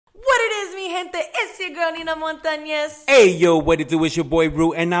your girl Nina Montañez. Hey, yo, what it do? It's your boy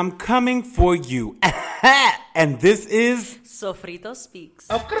Rue, and I'm coming for you. And this is... Sofrito Speaks.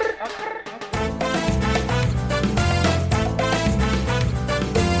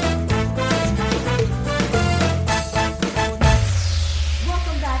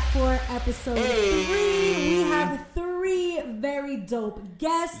 Welcome back for episode 3. We have 3 very dope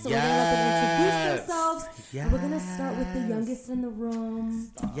guests. So we're going to let them introduce themselves. And we're going to start with the youngest in the room.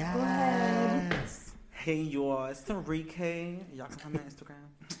 Yes. Go ahead. Hey, y'all. It's Enrique. Y'all can find me on Instagram.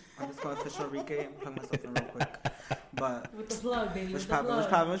 I'm just going to official Enrique and plug myself in real quick. But With the plug, baby. which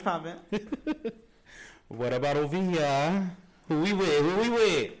poppin'? What about over here? Who we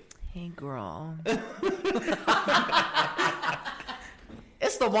with? Hey, girl.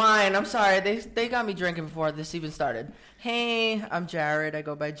 It's the wine. I'm sorry. They got me drinking before this even started. Hey, I'm Jared. I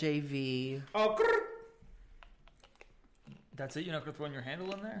go by JV. That's it? You're not going to throw in your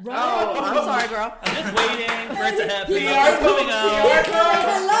handle in there? Oh, I'm sorry, girl. I'm just waiting for it to happen. PR's Coming out.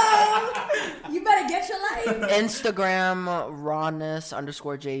 Hello. You better get your life. Instagram, rawness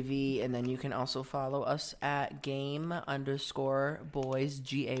 _JV. And then you can also follow us at game _boys,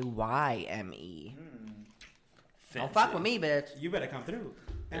 GAYME. Don't fuck with me, bitch. You better come through.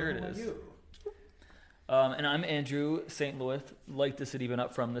 There And it who are is. you? And I'm Andrew, St. Louis, like the city, but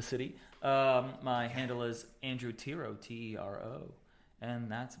not from the city. My handle is Andrew Tero, Tero.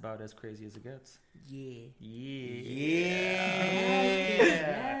 And that's about as crazy as it gets. Yeah.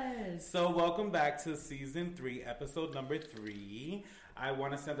 Yes. So welcome back to season 3, episode number 3. I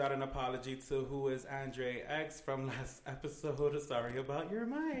want to send out an apology to who is Andre X from last episode. Sorry about your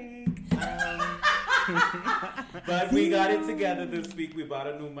mic. But we got it together this week. We bought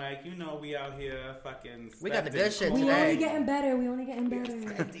a new mic. You know, we out here fucking. We got the good shit We today. only getting better.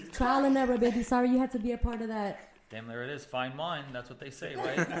 Trial and error, baby. Sorry you had to be a part of that. Damn, there it is. Fine wine. That's what they say,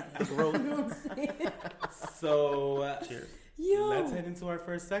 right? You know what I'm saying? So Cheers. let's head into our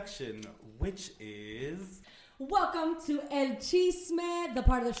first section, which is. Welcome to El Chisme, the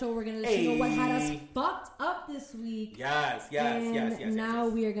part of the show we're going to let you know what had us fucked up this week. Yes. And now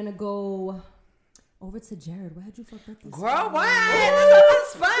we are going to go over to Jared. What had you fucked up this Girl, week? what?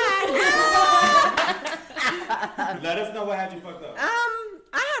 That's fine. Let us know what had you fucked up.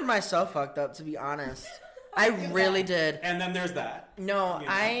 I had myself fucked up, to be honest. I really did. And then there's that. No, You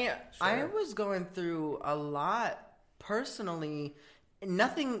know, I sure. was going through a lot personally.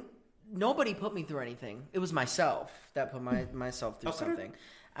 Nobody put me through anything. It was myself that put myself through Okay. something.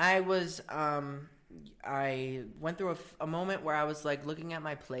 I went through a moment where I was like looking at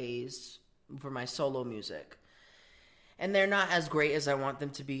my plays for my solo music. And they're not as great as I want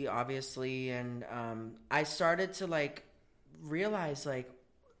them to be, obviously. And I started to like realize like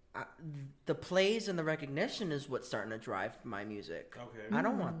the plays and the recognition is what's starting to drive my music. Okay. I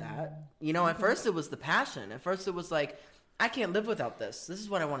don't want that. You know, at first it was the passion. At first it was like, I can't live without this. This is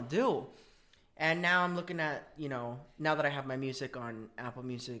what I want to do. And now I'm looking at, you know, now that I have my music on Apple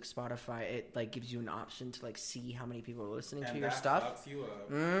Music, Spotify, it like gives you an option to like see how many people are listening to And your that stuff. fucks you up.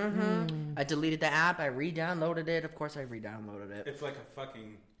 I deleted the app. I re-downloaded it. Of course, I re-downloaded it. It's like a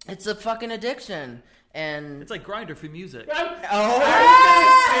fucking. It's a fucking addiction. And It's like Grindr for music. I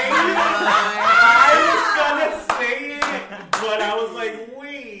was gonna say it, but I was like,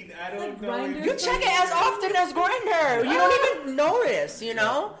 wait, I don't know. Grindr. you check it as often as Grindr. You don't even notice, you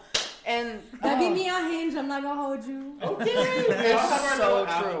know. And That be me on Hinge. I'm not going to hold you. Okay, It's so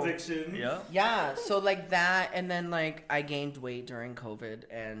true. addiction. Yeah. Yeah, so like that, and then like I gained weight during COVID,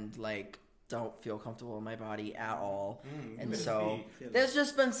 and like don't feel comfortable in my body at all, and so there's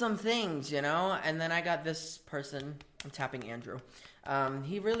just been some things, you know. And then I got this person. I'm tapping Andrew.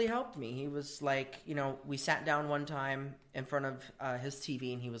 He really helped me. He was like, you know, we sat down one time in front of his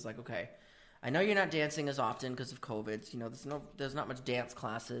TV, and he was like, okay, I know you're not dancing as often because of COVID. You know, there's not much dance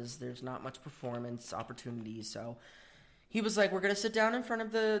classes. There's not much performance opportunities. So he was like, we're going to sit down in front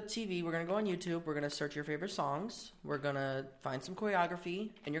of the TV. We're going to go on YouTube. We're going to search your favorite songs. We're going to find some choreography.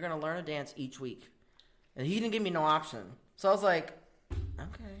 And you're going to learn a dance each week. And he didn't give me no option. So I was like,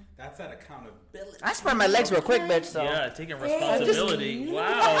 okay. That's that accountability. I spread my legs real quick, bitch. So Yeah, taking responsibility. Just-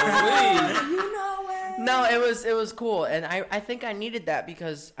 Wow. You know it. no, it was cool. And I think I needed that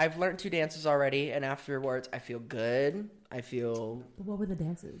because I've learned 2 dances already. And afterwards, I feel good. I feel... What were the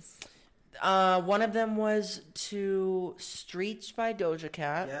dances? One of them was to Streets by Doja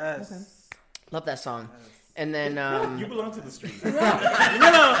Cat. Yes. Okay. Love that song. And then You belong to the street.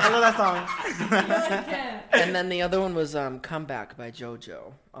 I love that song. and then the other one was Comeback by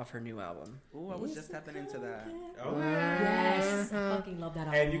JoJo off her new album. Ooh, I was just tapping into that. Oh. Yes. I fucking love that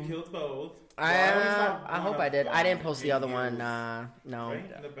album. And you killed both. I hope I did. I didn't post the other one. No.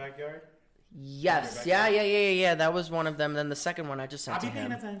 Right? In the backyard? Yes. Yeah. That was one of them. Then the second one I just sent I'll to be paying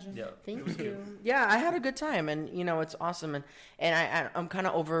him. attention. Yeah. Thank you. Yeah, I had a good time, and it's awesome, and I'm kind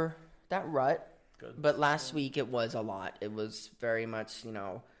of over that rut. Good. But last week it was a lot. It was very much,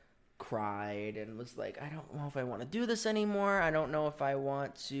 cried and was like, I don't know if I want to do this anymore. I don't know if I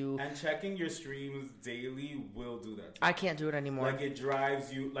want to. And checking your streams daily will do that. I can't do it anymore. Like it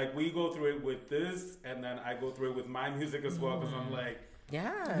drives you. Like we go through it with this, and then I go through it with my music as well. Because I'm like,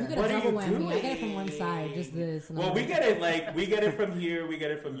 yeah. You get what a are double you whammy. doing? I get it from one side, just this. And Well, I'm we like, get it we get it from here, we get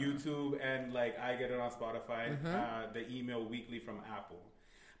it from YouTube, and like I get it on Spotify. The email weekly from Apple.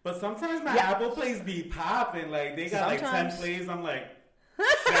 But sometimes my Apple plays be popping. Like they got like 10 plays. I'm like,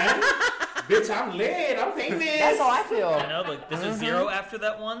 10? Bitch, I'm lit. I'm famous. That's how I feel. I know, like, this is 0 after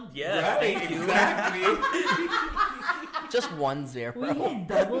that one? Yes, Right, thank you. exactly. Just 1-0. we hit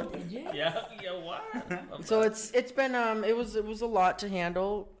double digits. Yeah, what? So it's been it was a lot to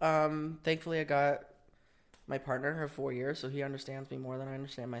handle. Thankfully I got my partner of 4 years, so he understands me more than I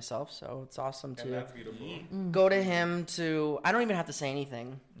understand myself. So it's awesome And to that's beautiful. go to him to. I don't even have to say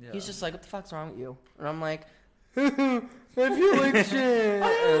anything. Yeah. He's just like, "What the fuck's wrong with you?" And I'm like, "I feel like shit."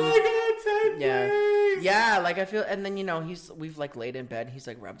 And- yeah, like I feel. And then we've like laid in bed. He's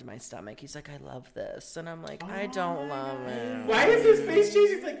like rubbed my stomach. He's like, "I love this," and I'm like, "I don't love it." Why is his face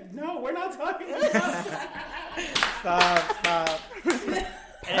changing? He's like, no, we're not talking about Stop.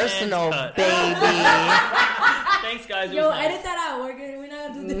 Personal, cut. baby. Thanks, guys. It Yo, was nice. edit that out. We're not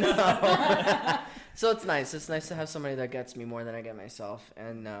gonna do this. So it's nice. It's nice to have somebody that gets me more than I get myself.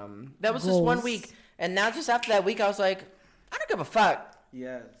 And that was just 1 Goals. week. And now just after that week, I was like, I don't give a fuck.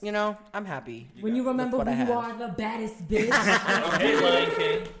 Yes. I'm happy. When you remember what who I you have. are, the baddest bitch. Okay, Lion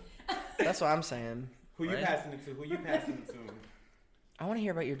King. That's what I'm saying. Who you Right. passing it to? Who you passing it to? I want to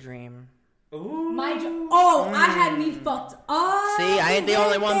hear about your dream. Ooh. I had me fucked up. See, I ain't the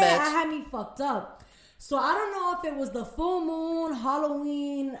only one, bitch. I had me fucked up. So I don't know if it was the full moon,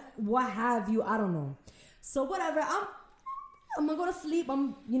 Halloween, what have you. I don't know. So whatever. I'm gonna go to sleep.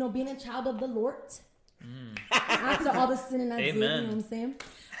 I'm being a child of the Lord. After all the sin I did, you know Amen. what I'm saying?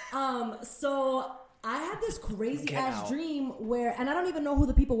 So I had this crazy Get ass out. dream where, and I don't even know who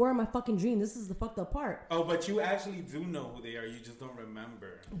the people were in my fucking dream. This is the fucked up part. Oh, but you actually do know who they are. You just don't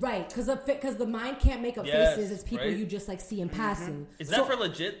remember. Right, because the mind can't make up Yes, faces. It's people right. you just like see in passing. Is that for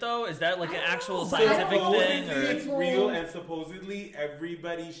legit, though? Is that like an actual know, scientific but I thing? don't Or? It's real, and supposedly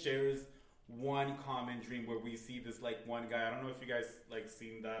everybody shares one common dream where we see this like one guy. I don't know if you guys like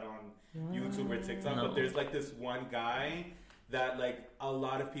seen that on YouTube or TikTok, No. but there's like this one guy that like a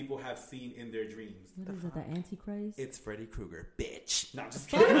lot of people have seen in their dreams. What is it, the Antichrist? It's Freddy Krueger, bitch. No, I'm just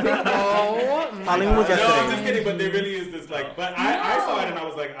kidding. Oh, Halloween was No, I'm yesterday. just kidding, but there really is this like. But I saw it and I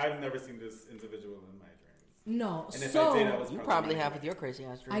was like, I've never seen this individual in my dreams. No, And if so I did, I was you probably have with your crazy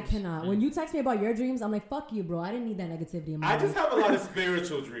ass dreams. I cannot. When you text me about your dreams, I'm like, fuck you, bro. I didn't need that negativity in my I life. just have a lot of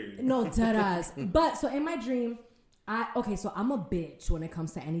spiritual dreams. No, dead ass. But so in my dream, so I'm a bitch when it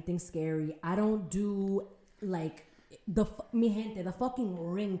comes to anything scary. I don't do like mi gente, the fucking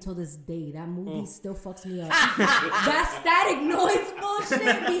Ring till this day. That movie still fucks me up. That static noise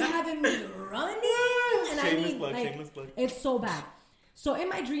bullshit be having me running, and Shameless plug, shameless plug. it's so bad. So in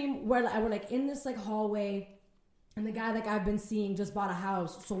my dream, we're like in this like hallway. And the guy like I've been seeing just bought a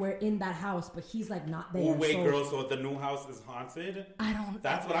house, so we're in that house, but he's like not there. Oh wait, so girl. So the new house is haunted. I don't.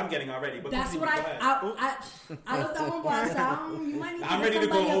 That's what I'm getting already. But That's what continue, go ahead. I looked at one boy. You might need to I'm get ready to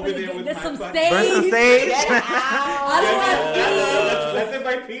go somebody up over and there with get my some fucking- stage. Burn some stage. Let's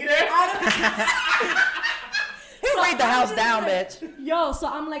invite Peter. You laid the house down, bitch. Yo, so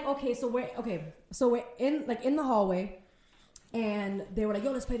I'm like, so we're in the hallway, and they were like,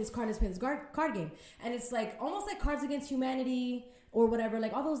 yo, let's play this card game, and it's like almost like Cards Against Humanity or whatever,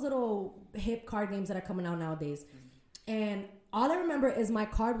 like all those little hip card games that are coming out nowadays. And all I remember is my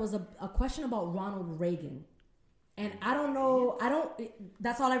card was a question about Ronald Reagan. And I don't know,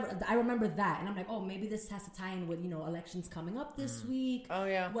 that's all I remember that. And I'm like, oh, maybe this has to tie in with, elections coming up this week. Oh,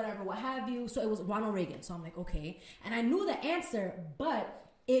 yeah. Whatever, what have you. So it was Ronald Reagan. So I'm like, okay. And I knew the answer, but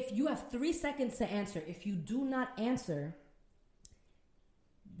if you have 3 seconds to answer, if you do not answer,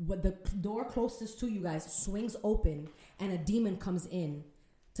 what the door closest to you guys swings open and a demon comes in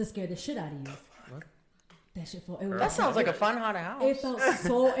to scare the shit out of you. What? That shit felt, That sounds like a fun haunted house. it felt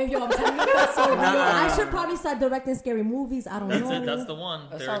so. Yo, I'm telling you, it felt so real. I should probably start directing scary movies. I don't That's know. it. That's the one.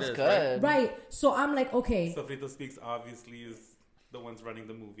 That there sounds it is. good. Right. So I'm like, okay, Sofrito Speaks obviously is the ones running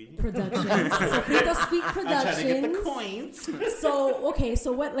the movie. Productions. Sofrito Speak I'm trying to get the Productions. coins.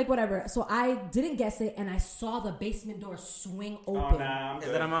 So whatever. So I didn't guess it, and I saw the basement door swing open. Oh, nah, I'm Is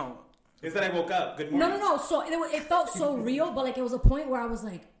good. that I'm out? Is that I woke up? Good morning. No. So it felt so real, but like it was a point where I was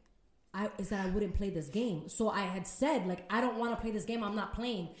like, is that I wouldn't play this game. So I had said, like, I don't want to play this game. I'm not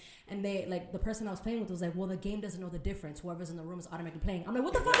playing. And they, like, the person I was playing with was like, well, the game doesn't know the difference. Whoever's in the room is automatically playing. I'm like,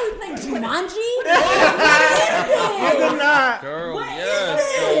 what the fuck are we playing? Jumanji? Girl, What yes.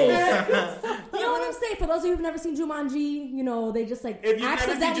 is this? You know what I'm saying? For those of you who've never seen Jumanji, you know, they just, like, If you've never seen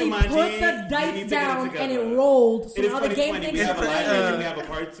accidentally Jumanji, put the you need dice to get it down and together. it rolled. So It is now the game 2020. We thinks have a it's live playing. version. We have a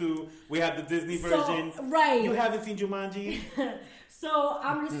part 2. We have the Disney version. Right. You haven't seen Jumanji? So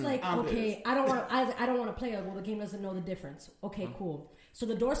I'm just like, I'm okay, pissed. I don't want to play it. Well, the game doesn't know the difference. Okay, cool. So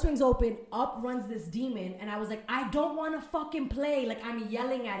the door swings open, up runs this demon, and I was like, I don't want to fucking play. Like, I'm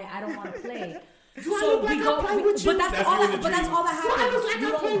yelling at it. I don't want to play. look like I'm playing with you? But that's you all. in the But that's dream. all that Do I happens. look like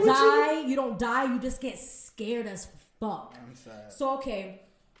You I'm playing don't with die. You don't die. You just get scared as fuck. I'm sad. So okay.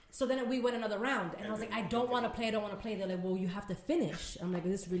 So then we went another round, and I was like, I don't want to play. I don't want to play. They're like, well, you have to finish. I'm like,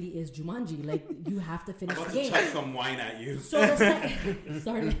 this really is Jumanji. Like, you have to finish I'm the about to game. chuck some wine at you. So the second,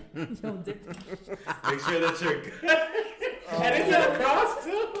 sorry, yo, dip. Make sure that you're good. And it's at a cross,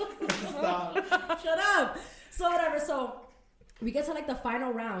 too. Stop. Shut up. So whatever. So we get to like the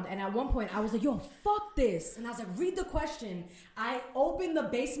final round, and at one point I was like, yo, fuck this. And I was like, read the question. I opened the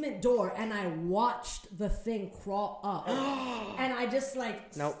basement door and I watched the thing crawl up. And I just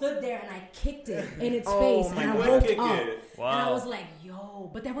like stood there and I kicked it in its face. my And I God. woke Kick up. it. And I Wow. was like,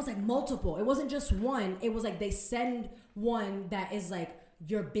 yo, but there was like multiple. It wasn't just one. It was like they send one that is like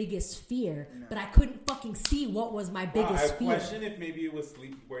your biggest fear. But I couldn't fucking see what was my I biggest fear. question if maybe it was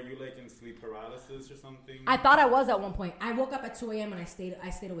sleep. Were you like in sleep paralysis or something? I thought I was at one point. I woke up at 2 a.m. and I stayed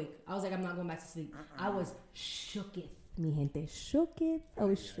awake. I was like, I'm not going back to sleep. I was shooketh, mi gente. Shooketh. I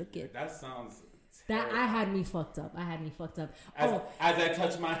was shooketh. That sounds. That terrible. I had me fucked up. As I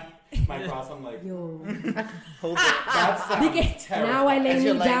touch my cross, I'm like, Yo. Hold it. that sounds terrible. Now I lay As me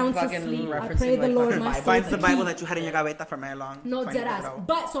you're, like, down to fucking sleep. I referencing, pray the like, Lord fucking my Bible. soul Finds the to Bible keep. that you had in your gaveta for very long. No, Finally dead took ass. it out.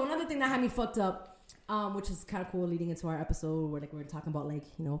 But so another thing that had me fucked up, which is kind of cool leading into our episode where like we're talking about like,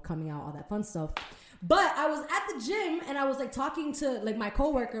 you know, coming out, all that fun stuff. But I was at the gym and I was like talking to like my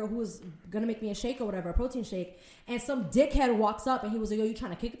coworker who was gonna make me a shake or whatever, a protein shake, and some dickhead walks up and he was like, yo, you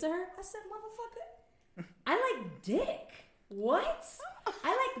trying to kick it to her? I said, motherfucker, I like dick. What?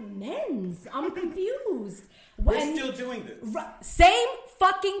 I like men's. I'm confused. We're And- still doing this. Same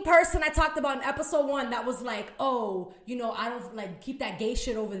fucking person I talked about in episode 1 that was like, oh, you know, I don't like keep that gay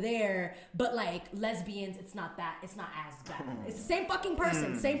shit over there, but like lesbians, it's not as bad. It's the same fucking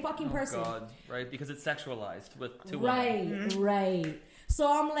person, God, right? Because it's sexualized with two Right, women. right. So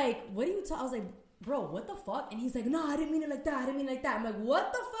I'm like, what do you I was like, bro, what the fuck? And he's like, no, I didn't mean it like that. I'm like,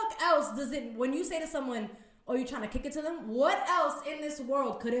 what the fuck else does it, when you say to someone, oh, you trying to kick it to them? What else in this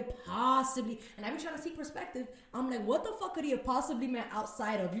world could it possibly, and I've been trying to seek perspective. I'm like, what the fuck could he have possibly meant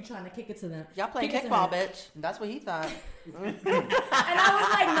outside of you trying to kick it to them? Y'all playing Kick it to kickball, her. bitch. That's what he thought. And I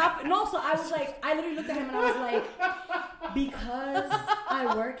was like, no, so I was like, I literally looked at him and I was like, because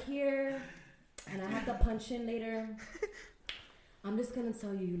I work here and I have to punch in later, I'm just going to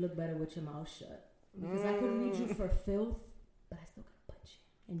tell you, you look better with your mouth shut. Because I could read you for filth, but I still got to punch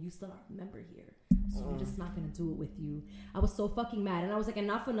you. And you still are a member here. So I'm just not going to do it with you. I was so fucking mad. And I was like, and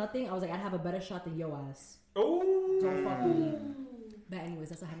not for nothing, I was like, I'd have a better shot than your ass. Oh, Don't fuck with me. But anyways,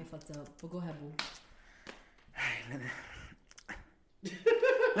 that's what had me fucked up. But go ahead, boo.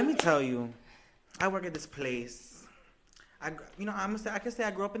 Let me tell you, I work at this place. I can say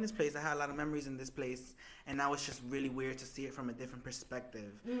I grew up in this place. I had a lot of memories in this place, and now it's just really weird to see it from a different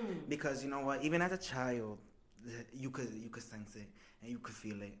perspective. Because you know what? Even as a child, you could sense it and you could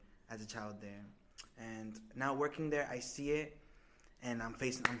feel it as a child there. And now working there, I see it, and I'm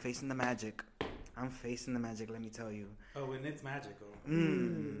facing the magic. I'm facing the magic. Let me tell you. oh, and it's magical.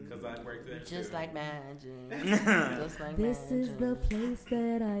 Because I worked there Just too. like magic. Just like This magic. is the place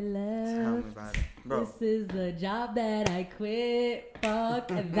that I Tell me left. about it, bro. This is the job that I quit. Fuck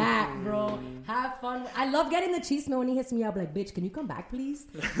that, bro. Have fun. I love getting the cheese smell when he hits me up like, bitch, can you come back, please?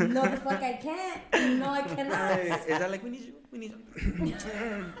 No, the fuck I can't. No, I cannot. Is that like we need you? We need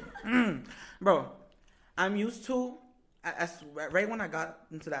you. Bro, I'm used to, right when I got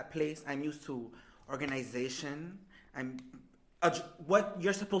into that place, I'm used to organization. What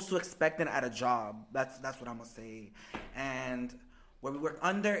you're supposed to expect at a job. That's what I'm gonna say. And where we work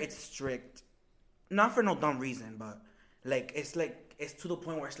under, it's strict. Not for no dumb reason, but it's to the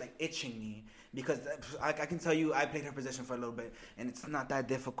point where it's like itching me. Because I can tell you, I played her position for a little bit, and it's not that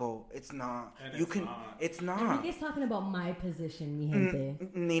difficult. It's not. And You it's can. not. It's not. Enrique's talking about my position, mi gente.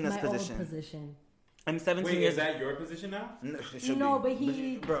 Nina's My position. old position. I'm 17 Wait, years. is that your position now? No, it should No, be. but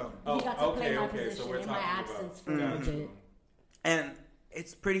he bro. Oh, got to play okay, my okay, so position we're in my talking about- absence for a little Gotcha. bit. And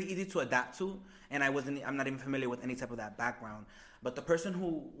it's pretty easy to adapt to. And I'm not even familiar with any type of that background. But the person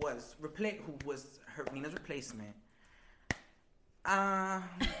who was Nina's replacement, I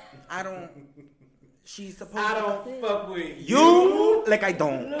don't. She's supposed. I don't fuck with you. Like I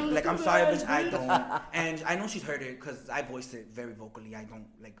don't. Like I'm sorry, bitch. I don't. And I know she's heard it because I voiced it very vocally. I don't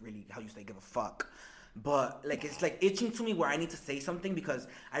like really how you say give a fuck. But like it's like itching to me where I need to say something because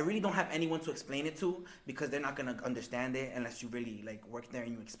I really don't have anyone to explain it to because they're not gonna understand it unless you really like work there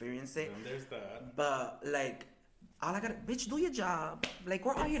and you experience it. And there's that. But like all I gotta bitch, do your job. Like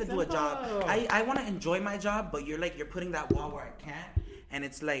we're all here to do a job. I wanna enjoy my job, but you're putting that wall where I can't, and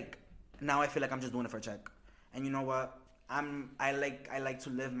it's like now I feel like I'm just doing it for a check. And you know what? I like to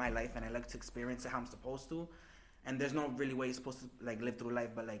live my life and I like to experience it how I'm supposed to. And there's no really way you're supposed to like live through life,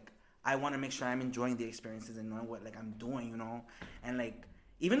 but like I want to make sure I'm enjoying the experiences and knowing what like I'm doing, you know. And like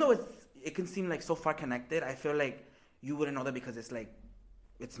even though it can seem like so far connected, I feel like you wouldn't know that because it's like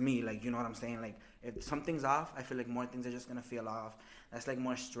it's me, like you know what I'm saying. Like if something's off, I feel like more things are just gonna feel off. That's like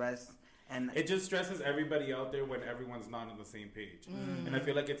more stress. And it just stresses everybody out there when everyone's not on the same page. And I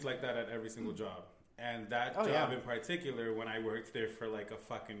feel like it's like that at every single job. And that job in particular, when I worked there for like a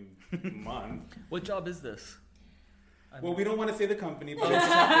fucking month. What job is this? Well, we don't want to say the company, but so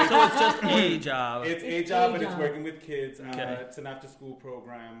it's just a job. It's a job, and it's working with kids. It's an after-school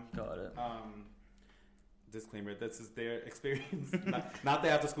program. Got it. Disclaimer: this is their experience, not the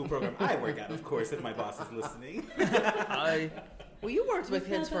after-school program I work at, of course. If my boss is listening, well, you worked with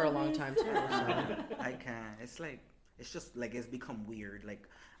kids for a long time too. So. I can't. It's just like it's become weird. Like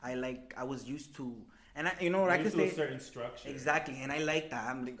I was used to. And I, you know what I could say? A certain structure. Exactly, and I like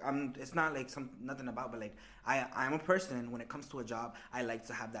that. It's not like nothing about, but like I'm a person. When it comes to a job, I like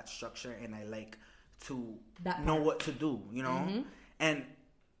to have that structure, and I like to know what to do. You know, and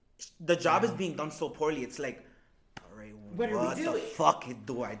the job is being done so poorly. It's like, all right, what the fuck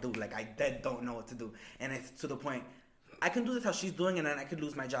do I do? Like I dead don't know what to do, and it's to the point. I can do this how she's doing, and then I could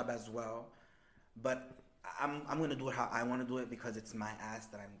lose my job as well. But I'm gonna do it how I want to do it because it's my ass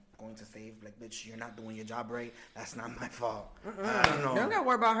that I'm going to save. Like, bitch, you're not doing your job right. That's not my fault. I don't know. You don't gotta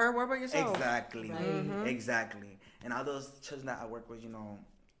worry about her. Worry about yourself. Exactly. Exactly. And all those children that I work with, you know,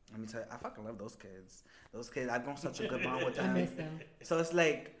 let me tell you, I fucking love those kids. Those kids, I've grown such a good bond with them. I miss them. So it's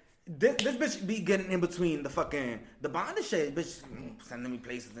like, this bitch be getting in between the bond and shit. Bitch sending me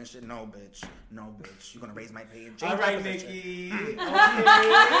places and shit. No, bitch. You're gonna raise my pay. All right, Nikki. Okay.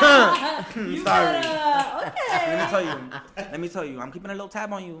 Sorry. Okay. Let me tell you. I'm keeping a little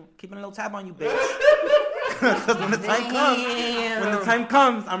tab on you. Bitch. Because when the time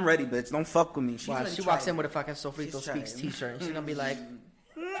comes, I'm ready, bitch. Don't fuck with me. She walks in with a fucking Sofrito Speaks t-shirt and she's gonna be like,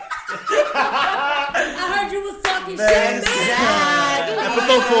 I heard you was talking shit, man.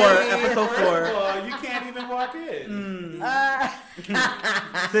 Episode 4. You can't even walk in.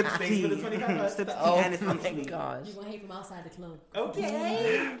 Sip Thanks tea. for the 25 bucks. Sip tea oh and it's my unsweet. gosh. You gonna hate from outside the club.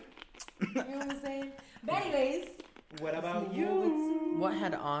 Okay. You know what I'm saying? But anyways. What about you? What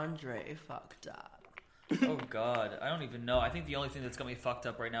had Andre fucked up? Oh God, I don't even know. I think the only thing that's got me fucked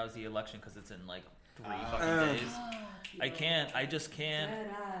up right now is the election because it's in like 3 fucking days. I just can't.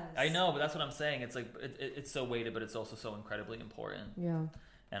 I know, but that's what I'm saying. It's like it's so weighted, but it's also so incredibly important. Yeah.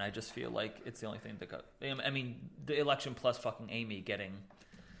 And I just feel like it's the only thing that got. I mean, the election plus fucking Amy getting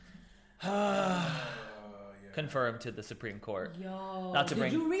confirmed to the Supreme Court. Yo, Not to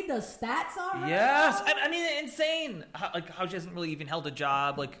did you read the stats on her? Yes, I mean, insane. How she hasn't really even held a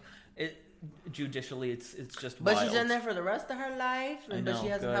job. Like judicially, it's just. But wild. she's in there for the rest of her life, but she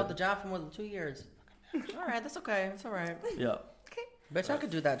hasn't good. held the job for more than 2 years. All right, that's okay. It's all right. Yeah. Bitch, I could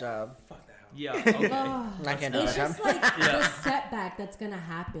do that job. Fuck the hell. Yeah. Okay. I can't do It's that just job. like the setback that's gonna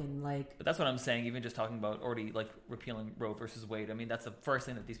happen. Like, But that's what I'm saying. Even just talking about already like repealing Roe versus Wade. I mean, that's the first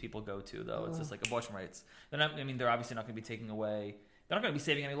thing that these people go to, though. It's just like abortion rights. They're not. I mean, they're obviously not going to be taking away. They're not going to be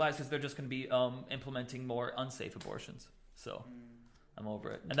saving any lives because they're just going to be implementing more unsafe abortions. So I'm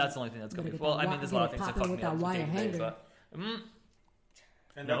over it, and that's the only thing that's going to be. Well, I mean, there's a lot of things that fuck me up day to day, but.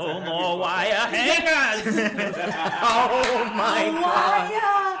 And No that's a more wire spot. hangers! Oh my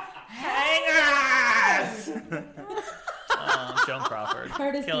god. Hangers! Joan Crawford.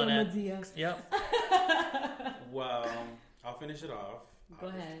 courtesy Killing of it. Medea. Yep. Well, I'll finish it off. Go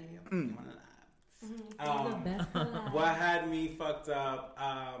ahead. The best what had me fucked up?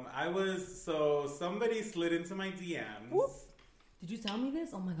 Somebody slid into my DMs. Whoop. Did you tell me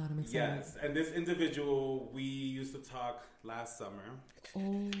this? Oh my god, I'm excited. Yes, and this individual, we used to talk last summer.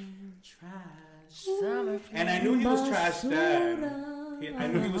 Oh, Summer And I knew he was trash then. I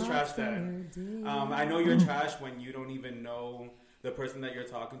knew he was trash then. I know you're trash when you don't even know the person that you're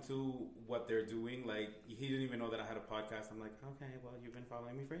talking to, what they're doing. Like, he didn't even know that I had a podcast. I'm like, okay, well, you've been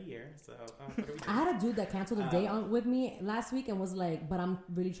following me for a year, so what are we doing? I had a dude that canceled a date with me last week and was like, but I'm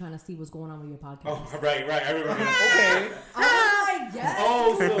really trying to see what's going on with your podcast. Oh, right, I remember. Okay. I was like, yes.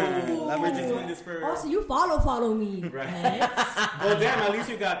 Oh, so dude. we're just doing this for... Oh, so you follow me. Right. Well, damn, at least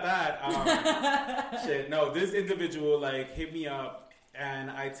you got that. Shit, no, this individual, like, hit me up.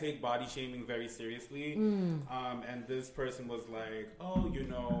 And I take body shaming very seriously. And this person was like, oh,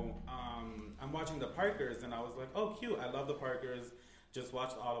 I'm watching the Parkers. And I was like, oh, cute. I love the Parkers. Just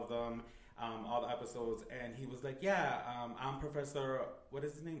watched all of them, all the episodes. And he was like, yeah, I'm Professor, what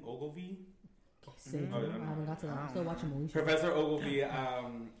is his name? Ogilvy? I haven't got to that. I'm still watching movies. Professor Ogilvy,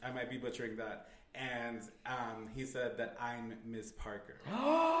 I might be butchering that. And he said that I'm Miss Parker.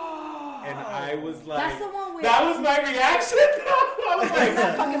 And I was like... That's the one with... That was my reaction. I was like...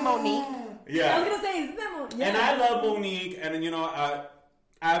 That fucking Monique. Yeah. I was going to say, is that Monique? Yeah. And I love Monique. And,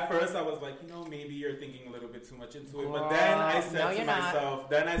 at first I was like, maybe you're thinking a little bit too much into it. But then I said to myself...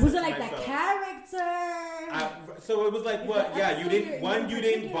 Was it like that character? So it was like, what? Yeah, you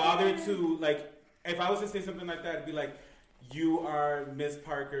didn't bother to, like... If I was to say something like that, it'd be like... You are Miss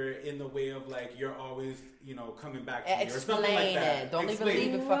Parker in the way of like you're always, coming back to me or something like that. Don't even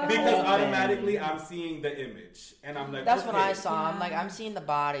leave it fucking because open. automatically I'm seeing the image and I'm like, that's okay. what I saw. I'm like, I'm seeing the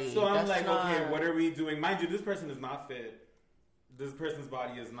body. So I'm that's like, not... okay, what are we doing? Mind you, this person is not fit. This person's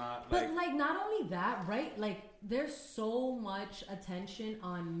body is not like. But like, not only that, right? Like, there's so much attention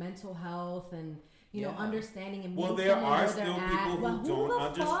on mental health and. Understanding and meeting there someone are where still they're people at. who don't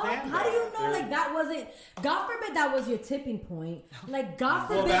understand. How do you know? Like that wasn't. God forbid that was your tipping point. Like God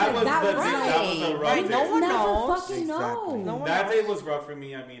forbid that was that was a rough day. No one knows. Fucking Exactly. know. That day was rough for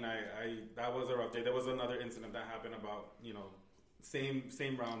me. I mean, I that was a rough day. There was another incident that happened about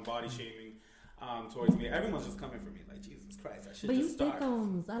same round body shaming towards me. Everyone's just coming for me like Jesus Christ. I should but just start. I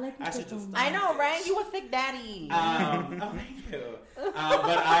like you. I should just. I know, right? You a thick daddy. Thank you.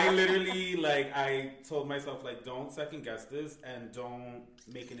 But I literally I told myself don't second guess this and don't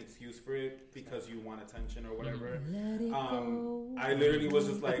make an excuse for it because you want attention or whatever. Let it go. I literally was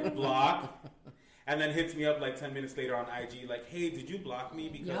just block. And then hits me up 10 minutes later on IG hey, did you block me?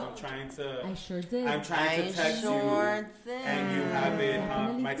 Because I'm trying to... I sure did. I'm trying to text you. And you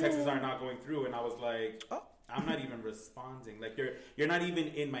haven't... my texts are not going through. And I was like, oh, I'm not even responding. You're not even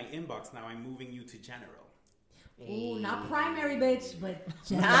in my inbox now. I'm moving you to general. Ooh, not primary, bitch, but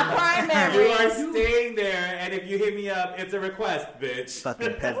general. Not primary. You are staying there, and if you hit me up, it's a request, bitch.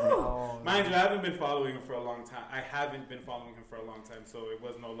 Fucking peasant. Mind you, I haven't been following him for a long time. So it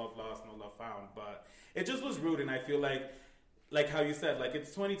was no love lost, no love found. But it just was rude, and I feel like how you said,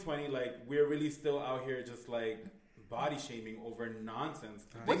 it's 2020, we're really still out here just body shaming over nonsense.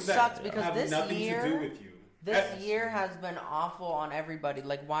 Which Things that sucks because have this nothing year, to do with you. This year has been awful on everybody.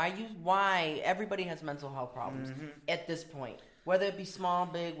 Why everybody has mental health problems at this point. Whether it be small,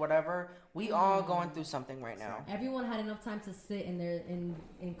 big, whatever, we all going through something right now. Everyone had enough time to sit in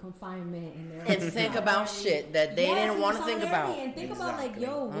confinement and think about shit that they didn't want to think about. And think about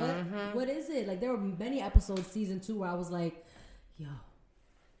what is it? There were many episodes season 2 where I was like, yo,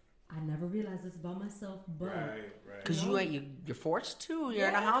 I never realized this about myself, but right. Because you're forced to. You're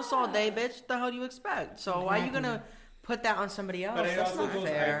in a house all day, bitch. What the hell do you expect? So why are you gonna put that on somebody else? But it That's also not goes.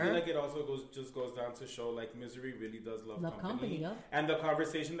 fair. I feel like it also goes down to show misery really does love company. Yep. And the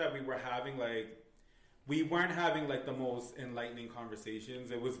conversation that we were having, we weren't having the most enlightening conversations.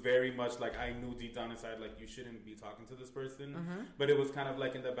 It was very much I knew deep down inside you shouldn't be talking to this person, but it was kind of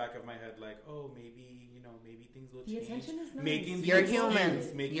in the back of my head oh maybe things will change. The attention is nice. Making You're the human.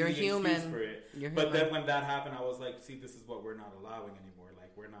 excuse, making You're the human. excuse for it. You're but human. then when that happened, I was like, see, this is what we're not allowing anymore.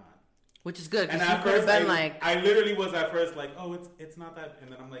 We're not. Which is good And because you at could have first, been I literally was at first oh, it's not that,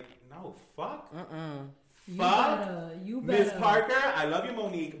 and then I'm like, no, fuck. Fuck. You better. Miss Parker, I love you,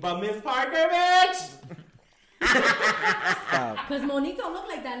 Monique, but Miss Parker, bitch. Because Monique don't look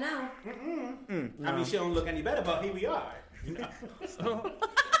like that now. I mean, she don't look any better, but here we are.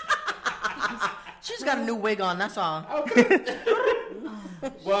 She's got a new wig on. That's all. Okay.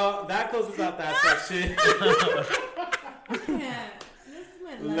 Well, that closes out that section.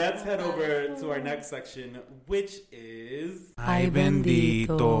 Let's head over to our next section, which is Ay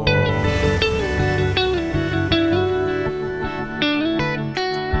bendito.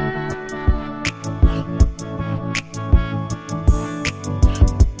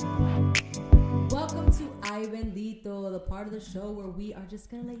 Welcome to Ay Bendito, the part of the show where we are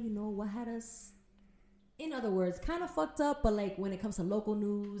just gonna let you know what had us, in other words, kind of fucked up, but when it comes to local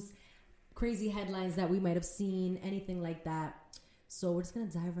news, crazy headlines that we might have seen, anything like that. So we're just gonna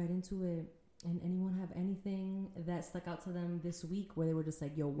dive right into it. And anyone have anything that stuck out to them this week where they were just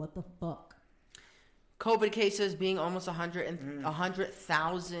like, yo, what the fuck? COVID cases being almost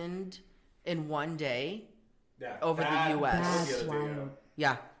 100,000 in one day over the U.S. That's wild.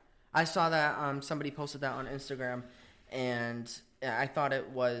 Yeah. I saw that somebody posted that on Instagram, and I thought it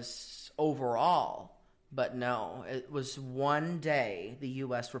was overall, but no. It was one day the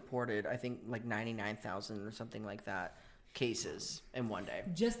U.S. reported, I think, like 99,000 or something like that cases in one day.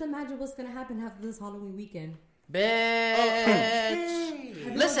 Just imagine what's going to happen after this Halloween weekend.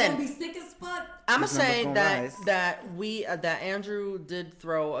 Bitch. Listen, gonna be sick as fuck. I'm gonna say that Andrew did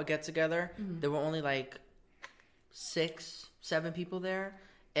throw a get together. There were only like 6-7 people there,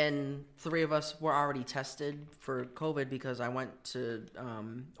 and 3 of us were already tested for COVID because I went to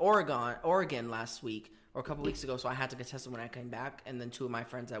Oregon last week or a couple weeks ago, so I had to get tested when I came back, and then 2 of my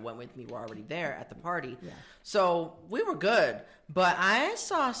friends that went with me were already there at the party. Yeah. So we were good, but I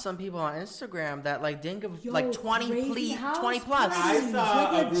saw some people on Instagram that like didn't give like 20 plus. I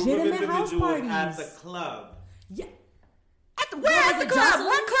saw a group of individuals at the club. Yeah. Where at the club?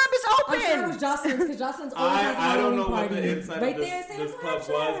 What club is open? I'm sure it was Jocelyn's, because Jocelyn's always has a I don't know party. what the inside right of this club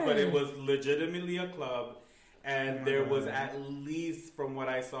was, but it was legitimately a club. And there was at least, from what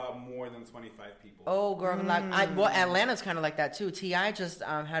I saw, more than 25 people. Oh, girl. Well, Atlanta's kind of like that, too. T.I. just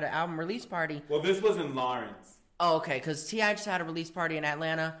had an album release party. Well, this was in Lawrence. Oh, okay, because T.I. just had a release party in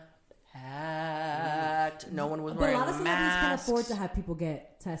Atlanta. Packed. No one was wearing masks. But a lot of celebrities can afford to have people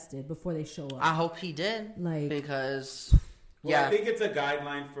get tested before they show up. I hope he did. Because... Well, I think it's a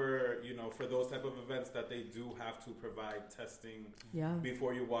guideline for those type of events that they do have to provide testing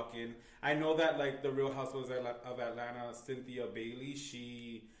before you walk in. I know that like the Real Housewives of Atlanta, Cynthia Bailey,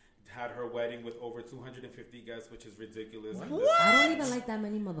 she had her wedding with over 250 guests, which is ridiculous. What? I don't even like that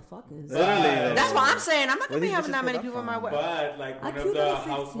many motherfuckers. That's what I'm saying. I'm not gonna be having that many people in my wedding. But like one of the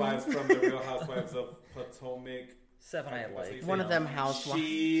housewives from the Real Housewives of Potomac. 7 I like. One of them housewives.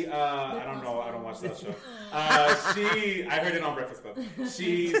 She, I don't know. I don't watch that show. I heard it on Breakfast Club.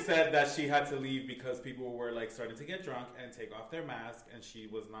 She said that she had to leave because people were like starting to get drunk and take off their mask, and she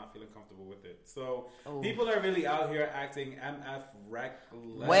was not feeling comfortable with it. So people are really out here acting MF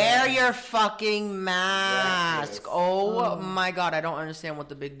reckless. Wear your fucking mask. Oh my God, I don't understand what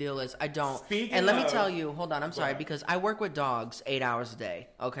the big deal is. I don't. Let me tell you, hold on, I'm sorry, because I work with dogs 8 hours a day.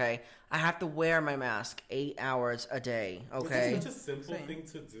 Okay. I have to wear my mask 8 hours a day, okay? It's such a simple thing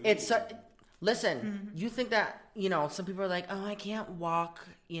to do. Listen, you think that, some people are like, oh, I can't walk,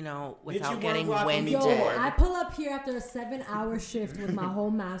 without getting winded. Yo, I pull up here after a 7-hour shift with my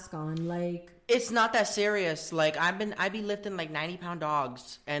whole mask on, like. It's not that serious. Like, I be lifting like 90-pound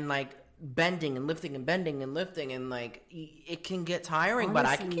dogs and like bending and lifting and bending and lifting, and like it can get tiring. Honestly,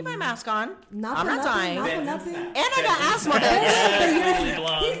 but I can keep my mask on. I'm not dying. And I got asthma. He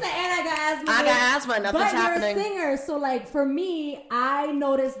said, and I got asthma. I got asthma. Nothing's happening. But you're a singer, so like for me, I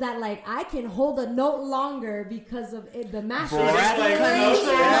noticed that like I can hold a note longer because of the mask. Mask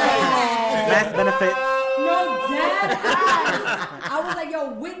benefit. No, dead ass. I was like,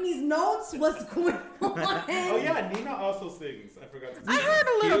 yo, Whitney's notes? What's going on? Oh, yeah, Nina also sings. I forgot to say. I heard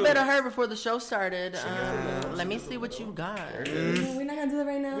a little bit of her before the show started. Let me see what you got. We're not going to do that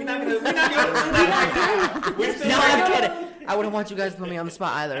right now. We're not going to do that right now. No, I'm kidding. I wouldn't want you guys to put me on the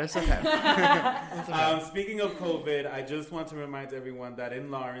spot either. It's okay. Speaking of COVID, I just want to remind everyone that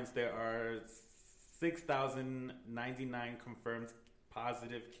in Lawrence, there are 6,099 confirmed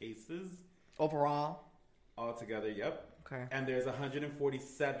positive cases. Overall? Altogether, yep. Okay. And there's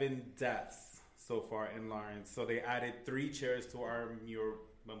 147 deaths so far in Lawrence. So they added 3 chairs to our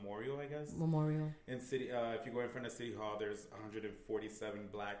memorial, I guess. Memorial. In city, if you go in front of City Hall, there's 147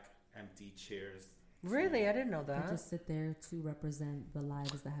 black empty chairs. Really? I didn't know that. They just sit there to represent the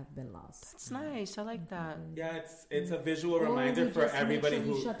lives that have been lost. That's nice. I like that. Yeah, it's a visual reminder for everybody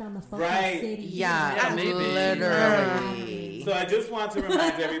who shut down the fucking right. city. Yeah, maybe. Literally. So I just want to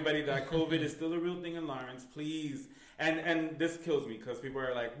remind everybody that COVID is still a real thing in Lawrence, please. And this kills me because people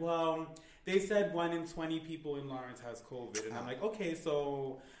are like, well, they said 1 in 20 people in Lawrence has COVID, and I'm like, okay,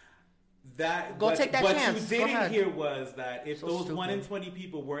 so. Take that chance. What you didn't hear was that if those 1 in 20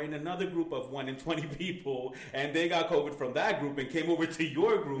 people were in another group of 1 in 20 people and they got COVID from that group and came over to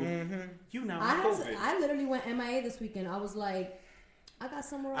your group, you now have COVID. I literally went MIA this weekend. I was like, I got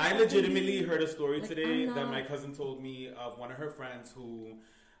somewhere else. I legitimately heard a story today that my cousin told me of one of her friends who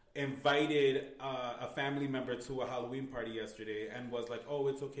invited a family member to a Halloween party yesterday and was like, oh,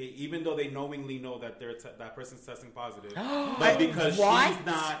 it's okay, even though they knowingly know that that person's testing positive. But because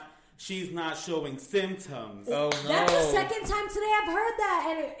she's not showing symptoms. Oh no. That's the second time today I've heard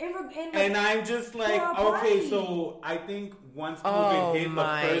that, And I'm just like, okay, so I think once COVID hit,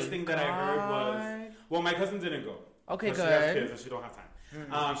 the first thing that I heard was, well, my cousin didn't go. Okay, She good. has kids and she don't have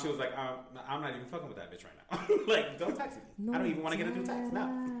time. She was like, I'm not even fucking with that bitch right now. Like, don't text me. No, I don't even want to get a new text now.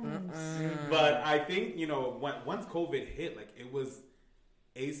 Mm-mm. But I think, once COVID hit, like, it was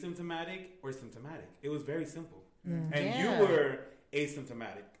asymptomatic or symptomatic. It was very simple. And Yeah. you were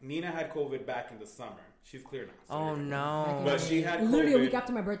asymptomatic. Nina had COVID back in the summer. She's clear now. So Oh no. But she had literally COVID. a week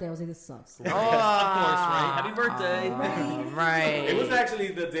after my birthday. I was like, this sucks. Of course, right? Happy birthday. Right. It was actually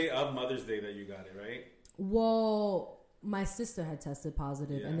the day of Mother's Day that you got it, right? Well, my sister had tested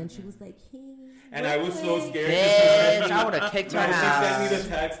positive, and then she was like, "Hey." And I was so scared. Bitch, I would have kicked her She sent me ass. the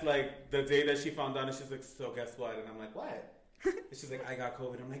text like the day that she found out, and she's like, "So guess what?" And I'm like, "What?" And she's like, "I got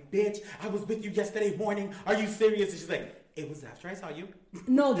COVID." I'm like, "Bitch, I was with you yesterday morning. Are you serious?" And she's like, "It was after I saw you."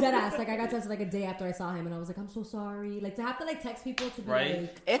 No, dead ass. Like I got tested like a day after I saw him, and I was like, "I'm so sorry." Like to have to like text people to be Right.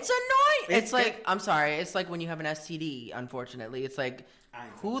 like, It's annoying. It's like, I'm sorry. It's like when you have an STD, unfortunately. It's like,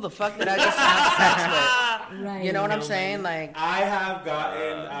 who the fuck did I just have sex with? right. You know what I'm saying? Like, I have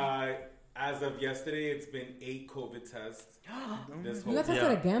gotten, as of yesterday, it's been 8 COVID tests. This You whole got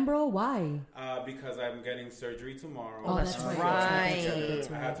tested again, bro? Why? because I'm getting surgery tomorrow. Oh, that's So right.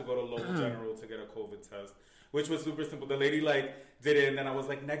 Right. I had to go to local general to get a COVID test, which was super simple. The lady did it, and then I was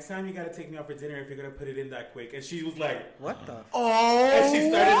like, "Next time you gotta take me out for dinner if you're gonna put it in that quick." And she was like, What the? and she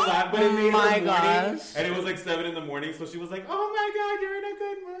started laughing, but it made my her morning, gosh. and it was like 7 a.m. So she was like, "Oh my god, you're in a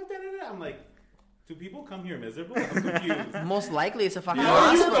good mood." Da, da, da. I'm like, do people come here miserable? I'm confused. most likely it's a fucking How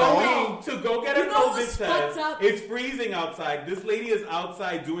are you hospital. going to go get a You know COVID what's fucked test? up? It's freezing outside. This lady is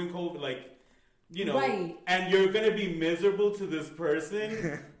outside doing COVID, Right. and you're gonna be miserable to this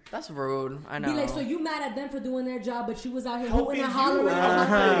person. That's rude. I know. Be like, so you mad at them for doing their job, but she was out here Helping hooting and you. hollering, going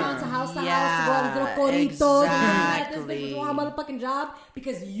around to house to house to go on little coritos, and you mad at this bitch for doing her motherfucking job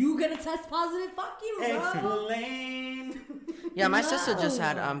because you gonna test positive? Fuck you, bro. Explain. Yeah, my sister No. just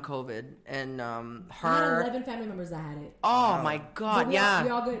had COVID, and I had her. 11 family members that had it. Oh my But God! we Yeah.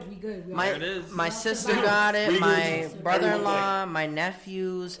 all good. We good. We all My There it is. my Yeah. sister Yeah. got it. We My good. brother-in-law, my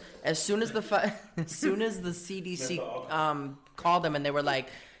nephews. As soon as the CDC called them and they were like,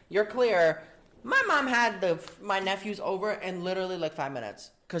 "You're clear." My mom had my nephews over in literally like 5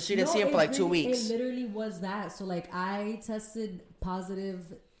 minutes because she didn't see him for like 2 weeks. It literally was that. So like I tested positive.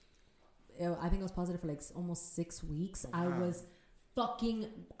 I think I was positive for like almost 6 weeks. I was fucking.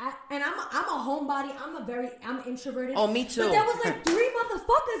 And I'm a homebody. I'm introverted. Oh, me too. But there was like 3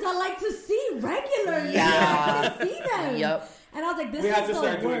 motherfuckers I like to see regularly. Yeah. I couldn't see them. Yep. And I was like, this We is had to the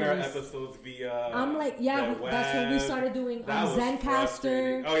start doing our worst. episodes via. I'm like, yeah, the that's when we web. started doing That was Zencaster.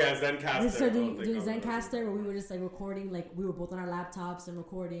 frustrating. Oh yeah, Zencaster. We started I don't doing think I was- Zencaster where we were just like recording, like we were both on our laptops and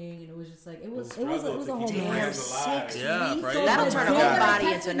recording, and it was just like it was a struggle to whole keep mess. friends alive. Yeah, right. So That'll the turn a day that I homebody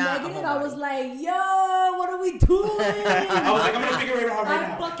tested into not a negative, I was homebody. like, yo, what are we doing? I was like, I'm gonna figure it out right I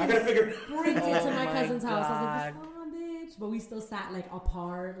now. fucking I'm gonna figure. sprinted to my my cousin's house. I was God. like, what's going on, bitch? But we still sat like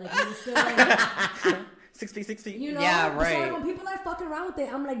apart, like we were still like, 6 feet, 6 feet. you know. Yeah, So like, right. when people are fucking around with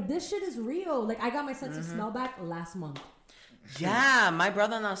it, I'm like, this shit is real. Like I got my sense of smell back last month. Yeah, my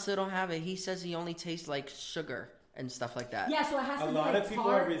brother-in-law still don't have it. He says he only tastes like sugar and stuff like that. Yeah, so it has A to be lot like of people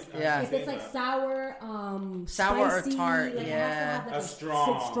tart. are. Yeah. If it's like sour, Sour or spicy, tart, like, yeah. it has to have like A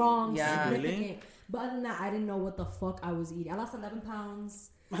strong. strong, Yeah. significant. Really? But other than that, I didn't know what the fuck I was eating. I lost 11 pounds.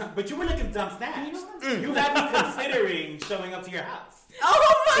 But you were looking dumb snatched. You know what I'm saying? You had me considering showing up to your house.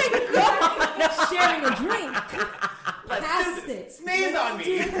 Oh my God! Sharing a drink. Let's Past do this. it. Sneeze on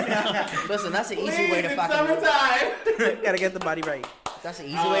me. Listen, that's an easy Please, way to it's fucking. summertime. Gotta get the body right. That's an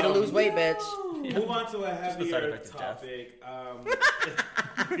easy way to lose weight, bitch. Move on to a the side heavier effect of death. topic.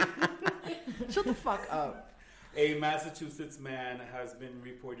 Shut the fuck up. A Massachusetts man has been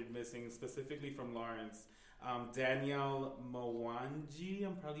reported missing, specifically from Lawrence. Daniel Mwangi,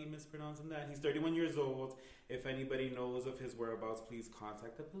 I'm probably mispronouncing that. He's 31 years old. If anybody knows of his whereabouts, please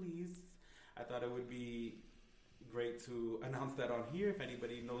contact the police. I thought it would be great to announce that on here if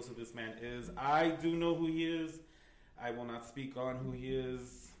anybody knows who this man is. I do know who he is. I will not speak on who he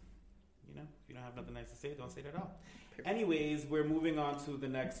is. You know, if you don't have nothing nice to say, don't say it at all. Anyways, we're moving on to the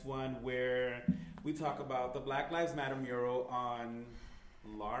next one where we talk about the Black Lives Matter mural on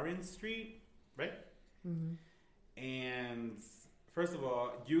Lawrence Street, right? Mm-hmm. And first of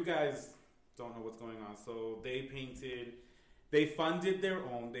all, you guys don't know what's going on. So they funded their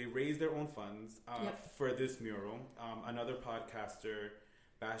own, they raised their own funds Yep. for this mural. Another podcaster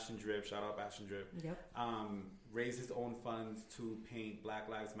Bastion Drip, shout out Bastion Drip. Yep. Raised his own funds to paint Black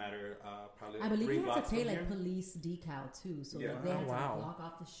Lives Matter. Probably I believe 3 you had blocks to pay from like here. police decal too, so Yeah. like, they had to wow. like, block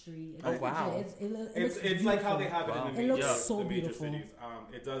off the street. Oh, wow. It looks It's like how they beautiful. have it Wow. in the It major, looks so the major beautiful. cities.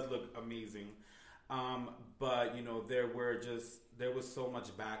 It does look amazing. But you know, there was so much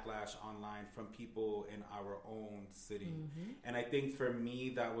backlash online from people in our own city. Mm-hmm. And I think for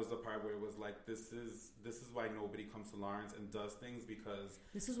me that was the part where it was like, this is why nobody comes to Lawrence and does things, because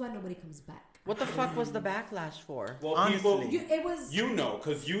This is why nobody comes back. What the fuck was the backlash for? well, Honestly. people It was. you know,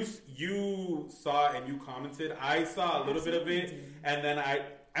 because you saw and you commented. I saw a little bit of it, and then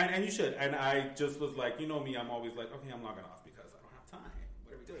and you should. And I just was like, you know me, I'm always like, okay, I'm logging off because I don't have time.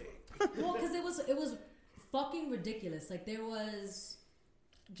 What are we doing? Well, because it was fucking ridiculous. Like there was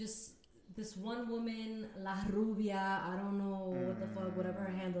just this one woman, La Rubia. I don't know what the fuck, whatever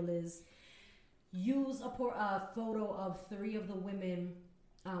her handle is. Use a photo of 3 of the women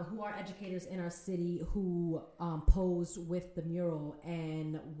who are educators in our city who posed with the mural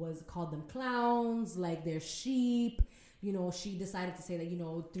and was called them clowns, like they're sheep. You know, she decided to say that, you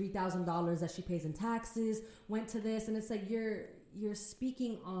know, $3,000 that she pays in taxes went to this, and it's like you're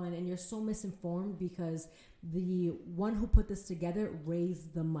speaking on, and you're so misinformed because the one who put this together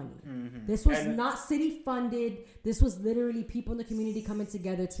raised the money. This was And- not city funded. This was literally people in the community coming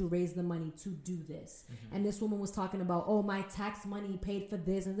together to raise the money to do this. And this woman was talking about, oh, my tax money paid for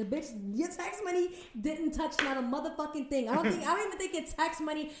this, and the bitch, your tax money didn't touch not a motherfucking thing. I don't even think your tax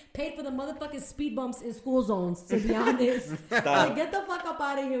money paid for the motherfucking speed bumps in school zones, to be honest. Like, get the fuck up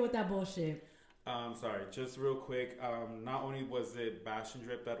out of here with that bullshit. Sorry, just real quick. Not only was it Bastion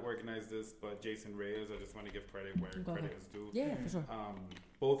Drip that organized this, but Jason Reyes. I just want to give credit where Go credit ahead. is due. Yeah, for sure.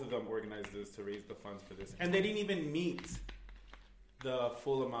 Both of them organized this to raise the funds for this, and they didn't even meet the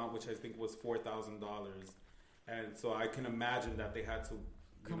full amount, which I think was $4,000. And so I can imagine that they had to,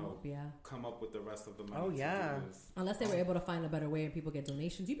 come up with the rest of the money. Oh, to yeah. do this. Unless they were able to find a better way and people get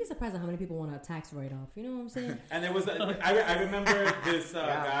donations. You'd be surprised at how many people want a tax write-off. You know what I'm saying? And there was, I remember this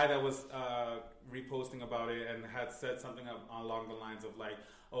guy that was reposting about it and had said something along the lines of like,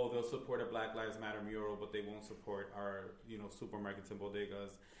 oh, they'll support a Black Lives Matter mural, but they won't support our, supermarkets and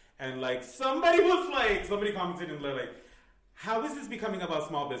bodegas. And like somebody commented and like, how is this becoming about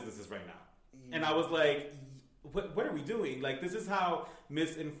small businesses right now? And I was like, what are we doing? Like, this is how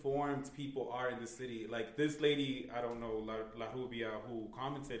misinformed people are in the city. Like, this lady, I don't know, La Rubia, who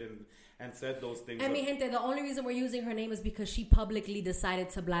commented and said those things. I mean, gente, the only reason we're using her name is because she publicly decided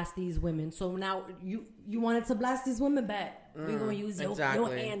to blast these women. So now you wanted to blast these women back. We're going to use your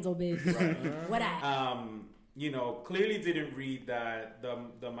handle, bitch. What that? Clearly didn't read that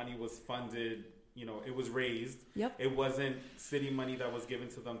the money was funded. It was raised. Yep. It wasn't city money that was given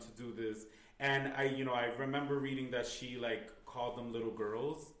to them to do this. And I remember reading that she called them little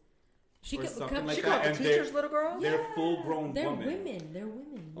girls. She or could, something like She that. called the And teachers little girls? They're full-grown They're women. They're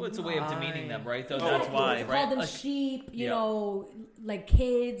women. Well, it's a way of demeaning them, right? So Exactly. that's why, Call right? them Like, sheep, yeah. Like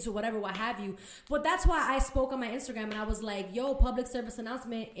kids or whatever, what have you. But that's why I spoke on my Instagram and I was like, yo, public service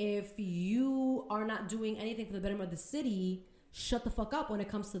announcement, if you are not doing anything for the betterment of the city, shut the fuck up when it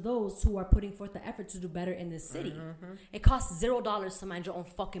comes to those who are putting forth the effort to do better in this city. It costs $0 to mind your own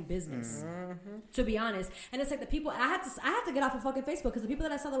fucking business, to be honest. And it's like the people, I had to get off of fucking Facebook because the people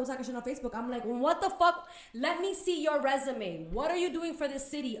that I saw that was talking shit on Facebook, I'm like, what the fuck? Let me see your resume. What are you doing for this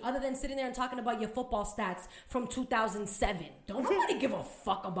city other than sitting there and talking about your football stats from 2007? Don't nobody give a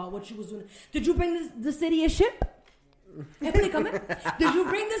fuck about what you was doing. Did you bring the city a ship? Explícame. Did you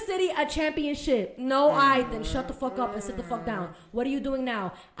bring the city a championship? No, then shut the fuck up and sit the fuck down. What are you doing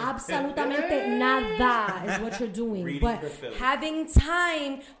now? Absolutamente nada is what you're doing. Reading But for Philly. having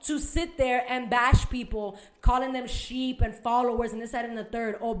time to sit there and bash people, calling them sheep and followers and this, that, and the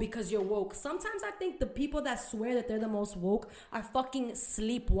third, because you're woke. Sometimes I think the people that swear that they're the most woke are fucking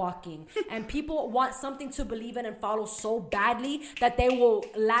sleepwalking. And people want something to believe in and follow so badly that they will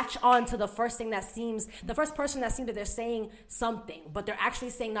latch on to the first person that seems that they're saying something, but they're actually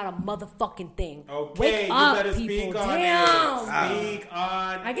saying not a motherfucking thing. Okay, Wake you up, better people. speak on Damn. it. Speak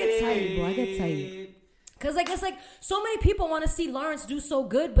on I get tired, bro. I get tired. Cause it's like so many people want to see Lawrence do so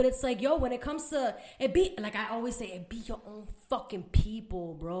good, but it's like, yo, when it comes to it be like I always say, it be your own fucking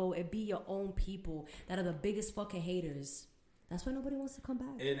people, bro. It be your own people that are the biggest fucking haters. That's why nobody wants to come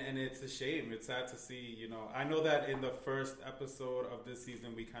back. And it's a shame. It's sad to see, I know that in the first episode of this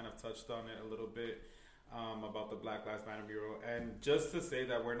season, we kind of touched on it a little bit about the Black Lives Matter mural. And just to say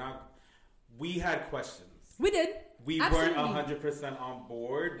that we had questions. We did. We Absolutely. weren't 100% on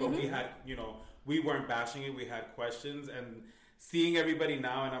board, but we had, we weren't bashing it. We had questions and seeing everybody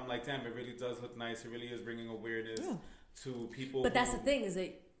now. And I'm like, damn, it really does look nice. It really is bringing awareness to people. But that's the thing is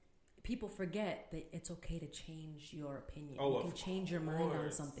that people forget that it's okay to change your opinion. Oh, you can change your mind on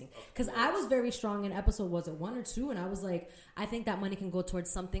course, something. of Because I was very strong in episode, was it 1 or 2? And I was like, I think that money can go towards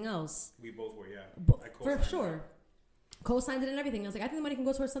something else. We both were, yeah. I For co-signed sure. Co-signed it and everything. I was like, I think the money can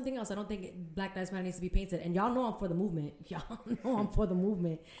go towards something else. I don't think Black Lives Matter needs to be painted. And y'all know I'm for the movement. Y'all know I'm for the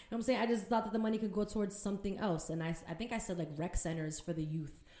movement. You know what I'm saying? I just thought that the money could go towards something else. And I think I said like rec centers for the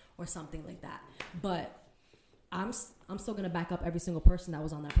youth or something like that. But I'm still gonna back up every single person that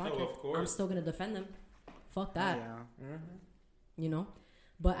was on that project. of course. I'm still gonna defend them. Fuck that. Yeah. You know?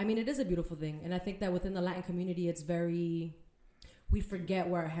 But I mean, it is a beautiful thing. And I think that within the Latin community, it's very, we forget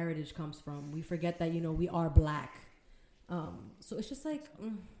where our heritage comes from. We forget that, you know, we are black. So it's just like,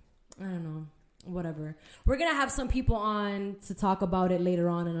 I don't know, whatever. We're going to have some people on to talk about it later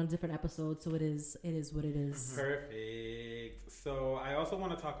on and on different episodes. So it is what it is. Perfect. So I also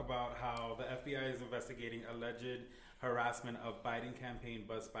want to talk about how the FBI is investigating alleged harassment of Biden campaign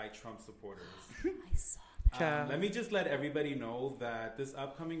bus by Trump supporters. I saw that. Let me just let everybody know that this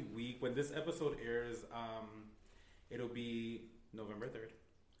upcoming week, when this episode airs, it'll be November 3rd.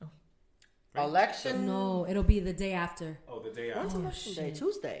 Right? Election? No, it'll be the day after. Oh, the day When's after. election day? shit.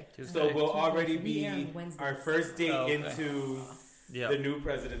 Tuesday. So we'll already We air be on Wednesdays. our first date Oh, okay. into Yeah. the new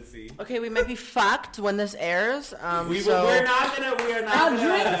presidency. Okay, we might be fucked when this airs. We are not so gonna. I'll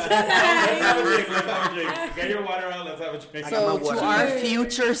drink tonight. Let's have a drink. Let's have a drink. Get your water out. Let's have a drink. so my water. to our Cheers.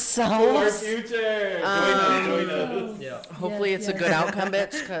 future To our selves, future. Join us. Yeah. hopefully Yes, it's a yes. good outcome,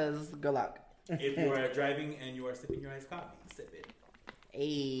 bitch, because good luck. If you are driving and you are sipping your iced coffee, sip it.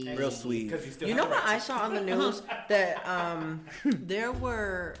 Hey. Real sweet. Because you still You have know the what right I saw on the news? That there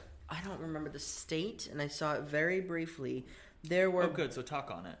were, I don't remember the state, and I saw it very briefly. There were Oh, good. So talk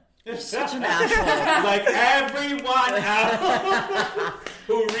on it. You're such an asshole. Like everyone else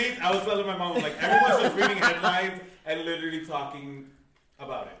who reads, I was telling my mom, like everyone's just reading headlines and literally talking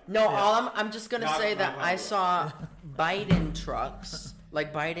about it. No, all I'm just gonna Not- say not that I popular. saw Biden trucks,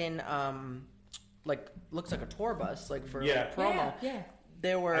 like Biden, like looks like a tour bus, like for Yeah. promo. Yeah.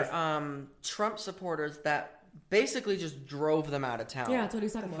 There were Trump supporters that basically just drove them out of town. Yeah, that's what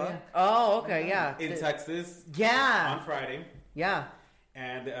he's talking about. Yeah. Oh, okay, yeah. In Texas Yeah, on Friday, yeah.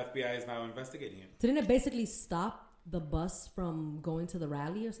 and the FBI is now investigating it. Didn't it basically stop the bus from going to the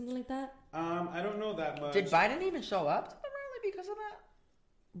rally or something like that? I don't know that much. Did Biden even show up to the rally because of that?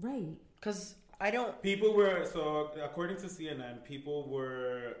 Right. Because I don't. People were, so according to CNN, people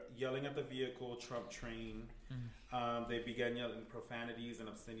were yelling at the vehicle, Trump train. They began yelling profanities and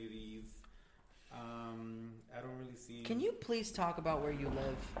obscenities. I don't really see. Can you please talk about where you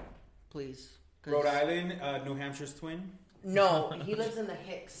live, please? 'Cause- Rhode Island, New Hampshire's twin. No, he lives in the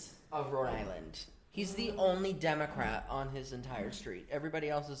Hicks of Rhode Island. He's the only Democrat on his entire street. Everybody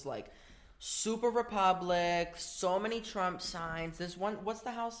else is like super Republic, so many Trump signs. There's one, what's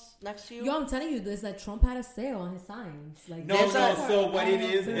the house next to you? Yo, I'm telling you this, that Trump had a sale on his signs. Like No, There's no. a- So what it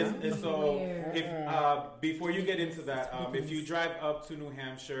is Everywhere. if before you get into that, if you drive up to New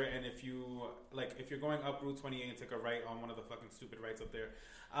Hampshire and if you're going up Route 28 and take a right on one of the fucking stupid rights up there,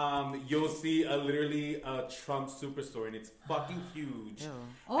 you'll see literally a Trump superstore and it's fucking huge.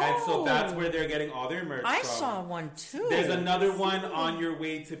 And so that's where they're getting all their merch I from. saw one too. There's another one on your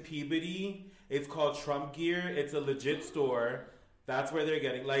way to Peabody. It's called Trump Gear. It's a legit store. That's where they're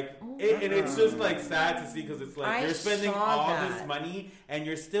getting and it's just like sad to see because it's like I you're spending saw all that. this money and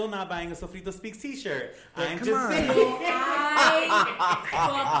you're still not buying a Sofrito Speaks T-shirt. I'm come just on. saying.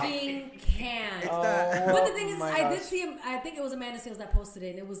 I fucking can't. But the thing is, my I did gosh. see him. I think it was Amanda Sales that posted it.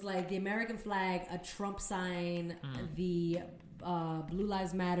 And it was like the American flag, a Trump sign, the Blue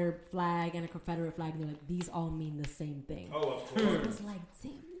Lives Matter flag, and a Confederate flag. And they're like, these all mean the same thing. Oh, of I course. was like,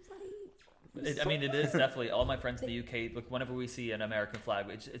 damn, I mean, it is definitely. All my friends in the UK, look, whenever we see an American flag,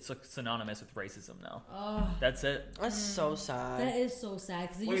 it's like synonymous with racism now. That's it. That's so sad. that is so sad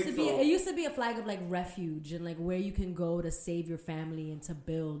because Wait, it used to be a flag of like refuge and like where you can go to save your family and to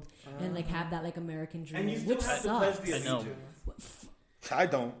build and like have that like American dream, And you still which have to pledge sucks. the I know. allegiance. I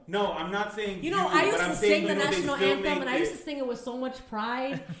don't. No, I'm not saying You know, I used but to I'm sing saying, the you know, they national still anthem, make and I used to it- sing it with so much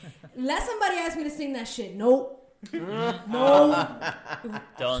pride. Let somebody ask me to sing that shit. Nope. No.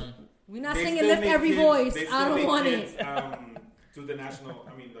 Done. We're not They singing still Lift make Every kids- Voice. they I still don't make want kids, it. Do the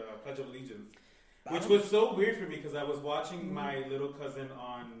the Pledge of Allegiance, which was so weird for me because I was watching my little cousin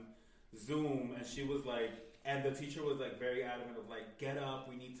on Zoom, and she was like, and the teacher was like very adamant of like, get up,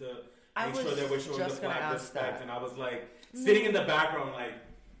 we need to I make sure was that we're showing the just gonna flag ask respect, that. and I was like sitting in the background like.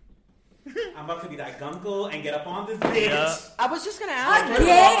 I'm about to be that gunkle and get up on this bitch. Yeah. I was just gonna ask. A First of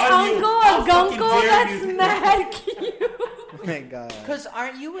gay all, on you. uncle, How a fucking guncle dare that's you. mad cute. my God. Because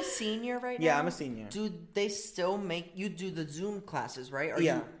aren't you a senior right now? Yeah, I'm a senior. Do they still make you do the Zoom classes, right? Or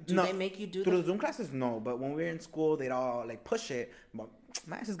Yeah. do they make you do through the Zoom classes? No, but when we were in school, they'd all like push it. But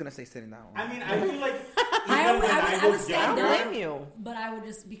my ass is gonna stay sitting down. I mean, I feel like I even when I would was say I don't younger, blame you. But I would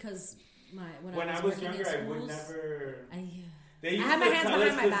just because when I was working younger, in I would schools, never. I They used had my to hands tell us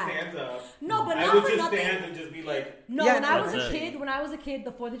behind to my back. stand up. No, but I not would for just nothing. stand and just be like, No, Yeah, when I was that's a it. kid,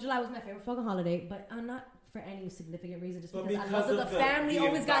 the 4th of July was my favorite fucking holiday, but not for any significant reason, just But because I because love that of the family the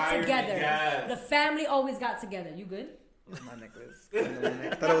always got environment, together. yes. The family always got together. You good? My necklace.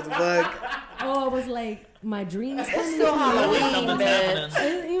 I thought it was a bug. Oh, I was like, my dreams coming still true. Halloween, Something's bitch.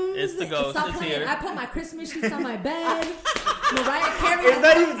 happening. It's the ghost. Stop It's playing. here. I put my Christmas sheets on my bed. Mariah Carey. It's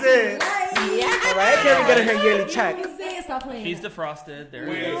not even good. Yeah. Mariah Carey getting her yearly check. You know what I'm saying? Stop playing. She's defrosted. There it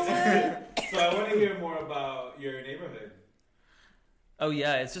wait. is. So I want to hear more about your neighborhood. Oh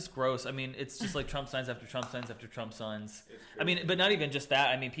yeah, it's just gross. I mean, it's just like Trump signs after Trump signs after Trump signs. I mean, but not even just that.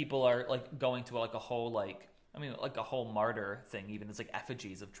 I mean, people are like going to like a whole like a whole martyr thing. Even it's like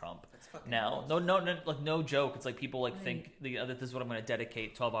effigies of Trump now. No, like no joke. It's like people like think that this is what I'm going to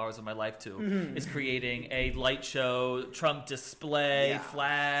dedicate 12 hours of my life to is creating a light show, Trump display,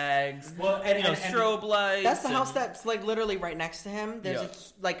 flags, Well, and strobe lights. That's the and- house that's like literally right next to him.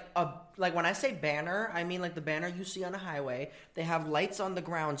 There's Yeah. like when I say banner, I mean like the banner you see on a highway. They have lights on the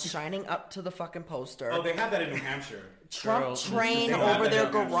ground shining up to the fucking poster. oh, they have that in New Hampshire. Trump Girl. train They have over that their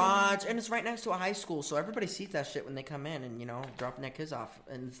in New Hampshire. garage, and it's right next to a high school, so everybody sees that shit when they come in and dropping their kids off,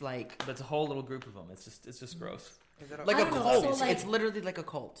 and it's like That's a whole little group of them. It's just gross. like I a don't know, cult. so, like- It's literally like a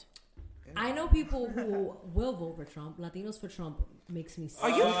cult. I know people who will vote for Trump. Latinos for Trump makes me sick. Are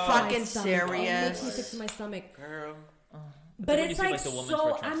you to my fucking stomach. It makes me serious? sick to my stomach. Girl. But when you it's see, like like, the women's so.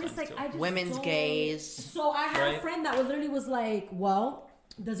 for Trump I'm just signs, like too. I just Women's don't- gays. So I had a Right? friend that literally was like, "Well,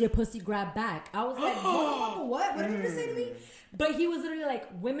 does your pussy grab back?" I was like, "What? What did you just say to me?" But he was literally like,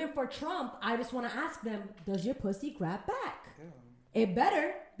 "Women for Trump. I just want to ask them, does your pussy grab back? It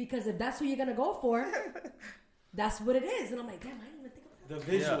better, because if that's who you're gonna go for, that's what it is." And I'm like, "Damn, I didn't even think of that."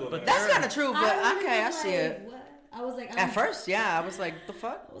 The visual. Yeah, but of it. That's kind of true, but literally okay, I was see like, it. What? I was like, At first, yeah, I was like, the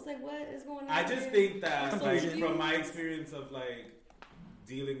fuck? I was like, "What is going on?" I just here? think that, So like, confused. from my experience of like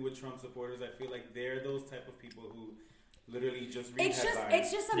dealing with Trump supporters, I feel like they're those type of people who literally just read headlines.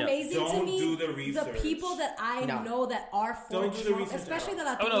 It's just amazing to Don't me. do the research. people that I No. know that are for Don't do the Trump, research at especially the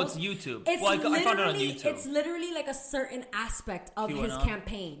all. Latinos. Oh no, it's YouTube. It's Well, I found it on literally- YouTube. It's literally like a certain aspect of his QAnon.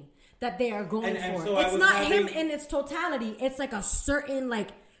 campain that they are going And for. so I It's was not having- him in its totality. It's like a certain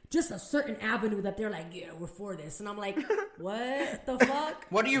just a certain avenue that they're like, yeah, we're for this, and I'm like, what the fuck?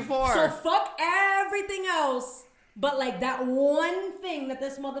 What are you for? So fuck everything else, but like that one thing that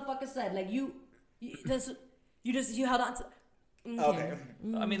this motherfucker said, like you held on to. Okay.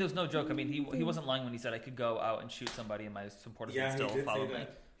 I mean, there was no joke. I mean, he wasn't lying when he said I could go out and shoot somebody and my supporters Yeah, would he still did follow say me.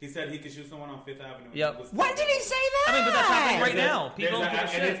 that. He said he could shoot someone on Fifth Avenue. Yep. It was- When did he say that? I mean, but that's happening right There's now. a- People there's don't give a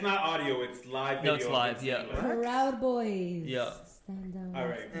and shit. it's not audio; it's live video. No, it's live, of him yeah. saying, like, Proud Boys. Yeah. Stand down. All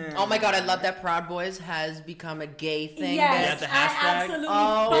right. Oh my god, I love that Proud Boys has become a gay thing. Yes, the I hashtag. absolutely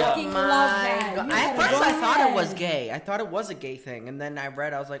Oh fucking my love that. god. You At better first go I thought it was ahead. gay. I thought it was a gay thing. And then I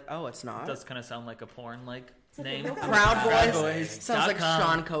read, I was like, oh, it's It not. does kind of sound like a porn like like a name. real Proud Boys. Boys. Sounds like .com.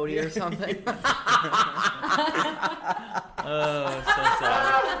 Sean Cody or something. Oh, so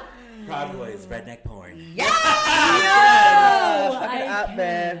sad. Proud Boys, redneck porn. Yo, Fucking I up, can't.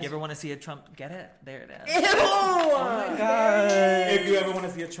 man. You ever want to see a Trump get it? There it is. Ew! Oh my god. If you ever want to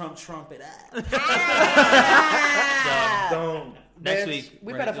see a Trump it up. Don't. Next Bitch, week,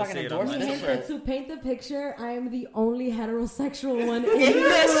 we we're better gonna fucking see it endorse on this Wednesday. shit. To paint the picture, I am the only heterosexual one in In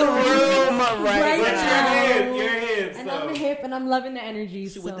this room right Right But now. you're hip, And so. I'm hip and I'm loving the energy.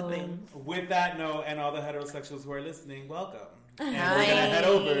 She with the so- thing. With that note, and all the heterosexuals who are listening, welcome. And Hi. we're gonna head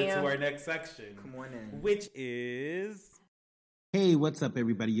over to our next section, Come on in. which is. Hey, what's up,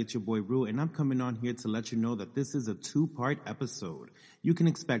 everybody? It's your boy Rue, and I'm coming on here to let you know that this is a 2-part episode. You can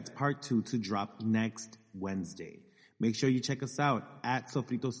expect part 2 to drop next Wednesday. Make sure you check us out at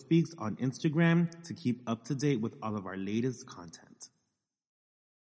Sofrito Speaks on Instagram to keep up to date with all of our latest content.